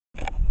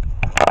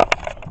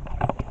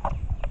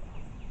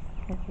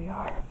we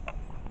are.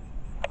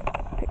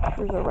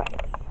 Pictures are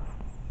right.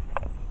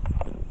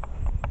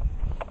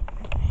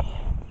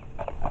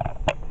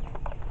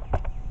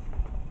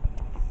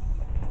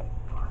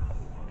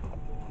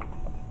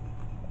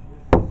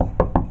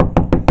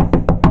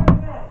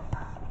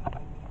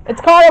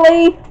 It's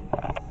Carly.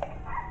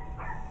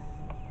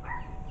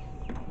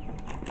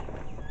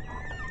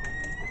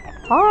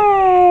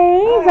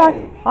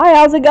 Hi. Hi,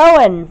 how's it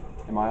going?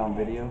 Am I on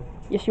video?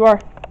 Yes, you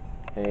are.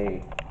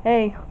 Hey.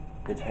 Hey.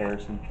 It's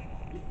Harrison.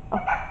 Oh.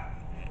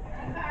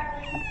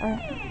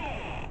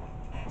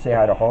 Say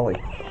hi to Holly.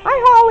 Hi,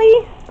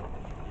 Holly.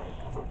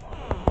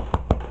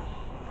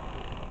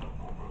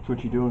 So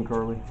what you doing,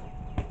 Carly?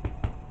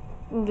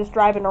 I'm just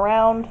driving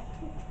around.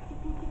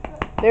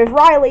 There's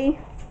Riley.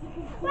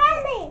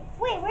 Riley!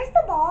 Wait, where's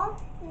the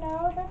ball?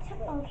 No, that's...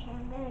 Okay,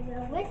 I'm gonna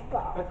go. Which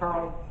ball? Hi,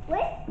 Carly.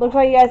 What? Looks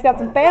like you guys got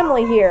some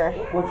family here.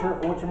 What's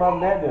your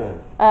mom and dad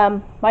doing?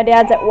 My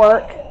dad's at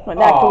work. Went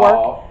back to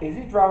work. Is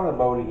he driving the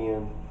boat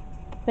again?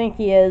 I think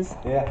he is.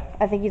 Yeah.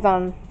 I think he's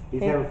on.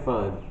 He's having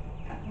fun.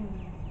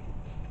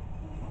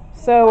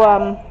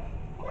 So,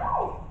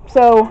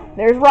 so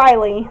there's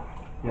Riley.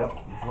 Yep,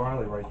 it's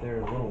Riley right there,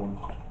 the little one.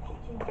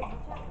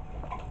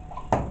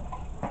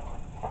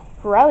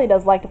 Riley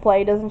does like to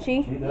play, doesn't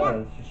she? She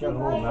does. She's got a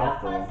little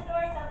mouth though.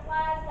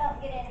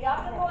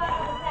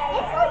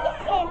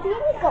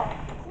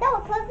 No,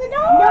 close the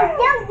door. No,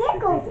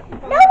 Giggles.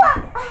 No,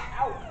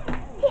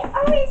 he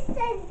always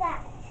says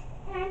that.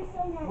 And I'm so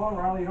nervous. Come on,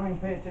 Riley, you don't even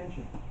pay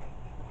attention.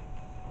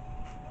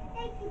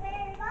 Thank you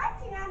very much,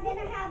 and I'm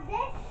gonna have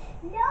this.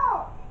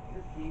 No.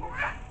 There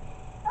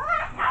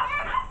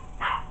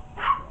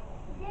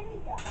we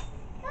go.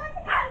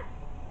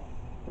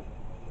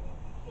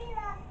 She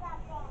loves that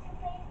ball.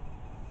 Okay.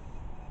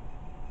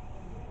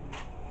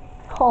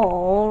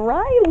 Oh,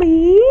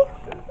 Riley.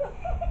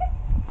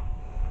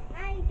 I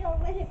don't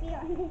want to be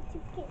on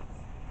YouTube Kids.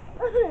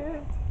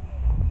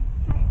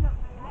 That's not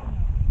my life.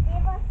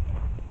 It was.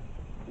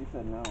 He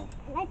said no.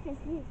 Life is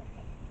music.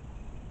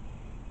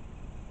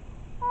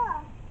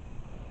 Oh.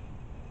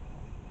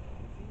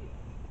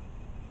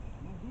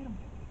 Get him.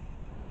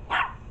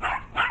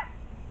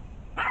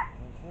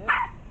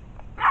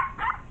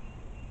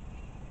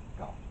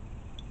 Go.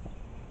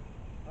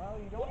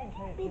 Riley, you don't even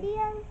pay attention.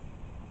 Videos?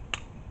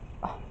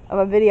 I'm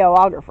a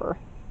videographer.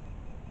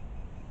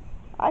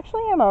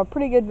 Actually, I'm a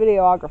pretty good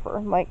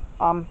videographer. Like,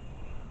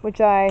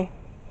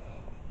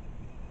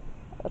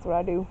 that's what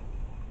I do.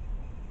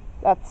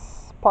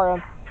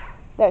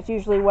 That's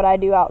usually what I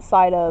do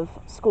outside of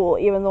school,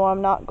 even though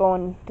I'm not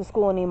going to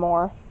school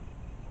anymore.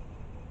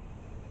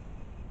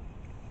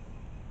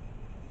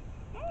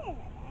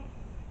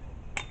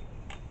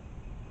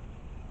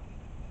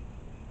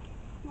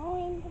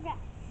 Mowing the grass.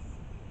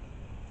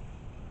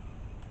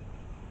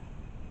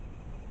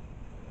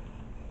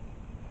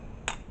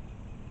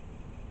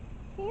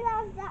 He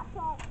loves that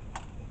ball.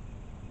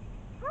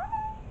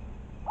 Honey,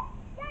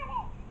 got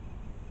it.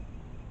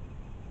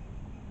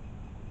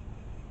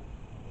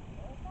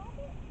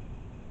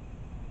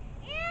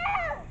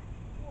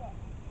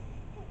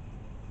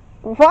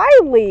 Ew!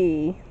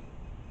 Riley!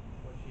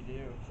 What'd she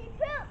do? She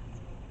pooped.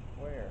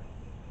 Where?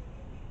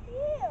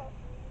 Ew.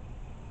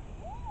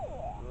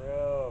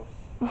 Gross.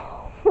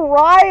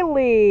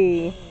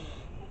 Riley!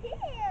 Ew.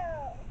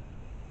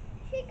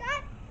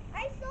 I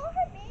saw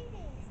her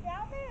babies.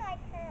 Now they're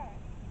like her.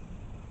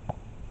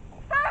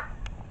 Ha!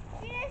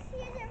 She just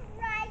used it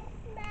right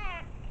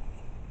smack.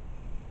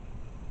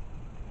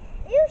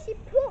 Ew, she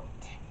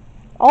pooped.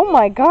 Oh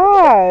my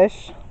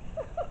gosh!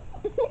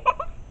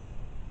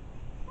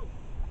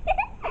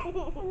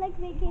 I'm like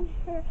making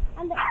fun.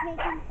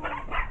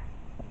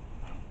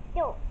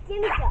 Yo, give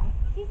me go.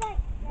 She's like,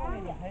 give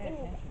me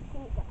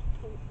go.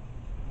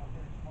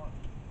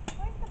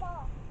 Where's the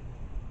ball?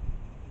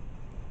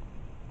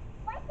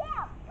 Right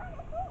down. Come on,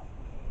 cool.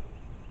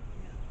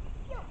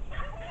 Yo,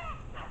 give me that.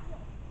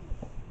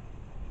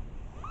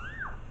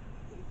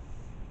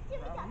 Give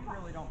me Riley, you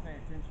really don't pay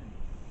attention.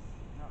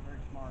 You're not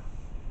very smart.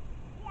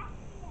 Yeah.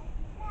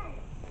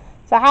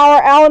 So how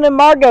are Allen and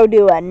Margo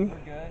doing? We're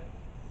good.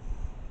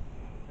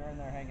 They're in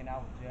there hanging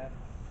out with Jeff.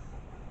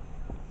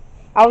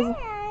 And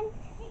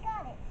he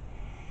got it.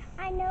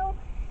 I know.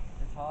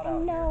 It's hot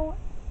out here.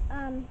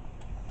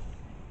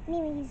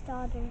 Mimi's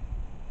daughter.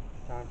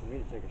 It's time for me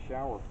to take a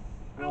shower.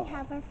 I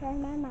have her for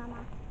my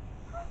mama.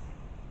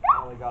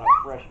 Only got a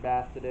fresh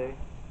bath today.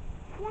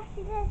 Yeah,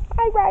 she did.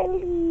 Hi,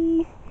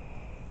 Riley.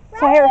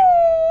 Riley!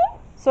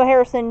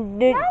 Harrison,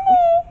 did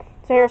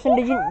Riley!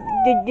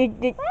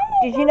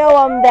 did you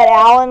know that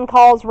Alan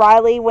calls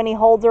Riley when he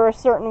holds her a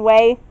certain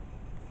way?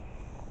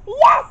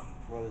 Yes!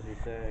 What does he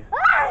say?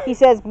 He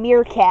says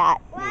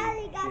meerkat.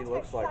 Riley got She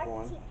looks like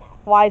one.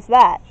 Why's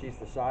that? She's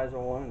the size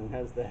of one and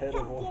has the head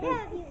of one. Get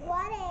out if you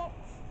want it.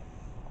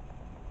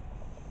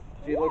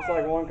 She looks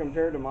like one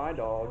compared to my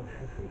dog.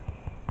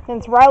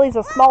 Since Riley's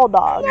a small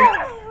dog.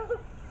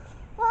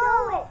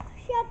 Oh,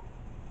 shut.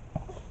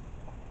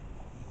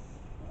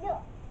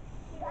 No.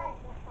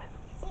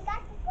 She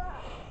got the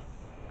ball.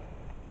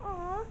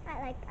 Aw,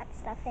 I like that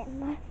stuff in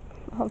there.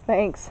 Oh,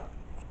 thanks.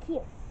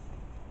 cute.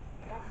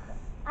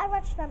 I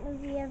watch that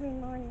movie every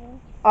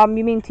morning.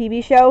 You mean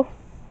TV show?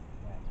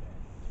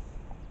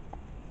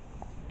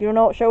 You don't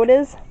know what show it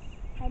is?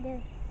 I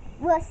do.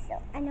 Well,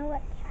 so I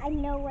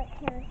know what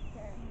character.